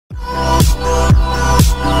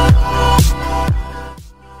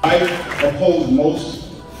oppose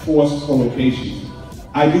most forced co-locations.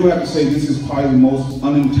 I do have to say this is probably the most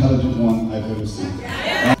unintelligent one I've ever seen.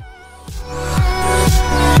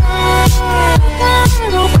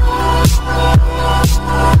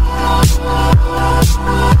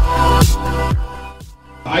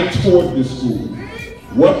 I toured this school.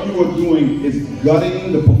 What you are doing is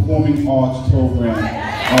gutting the performing arts program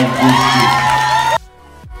of this school.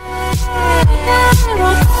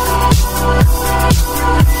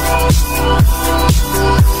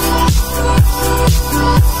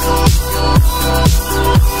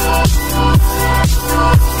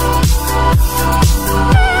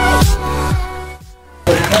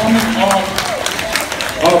 Performing arts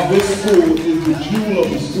of this school is the jewel of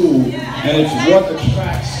the school, and it's what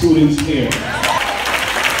attracts students here.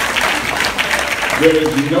 There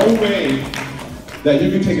is no way that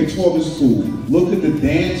you can take a tour of the school, look at the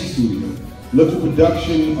dance studio, look at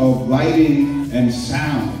production of lighting and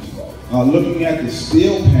sound, looking at the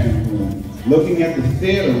steel pan room, looking at the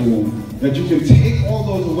theater room, that you can take all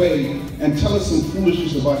those away and tell us some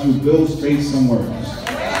foolishness about you build space somewhere else.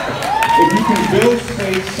 If you can build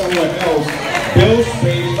space somewhere else, build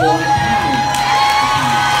space for our time.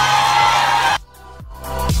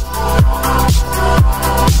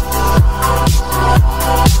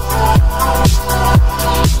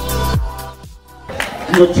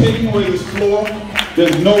 You are taking away this floor.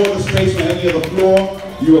 There's no other space on any other floor.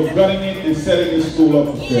 You are gutting it and setting this school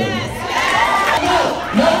up for failure.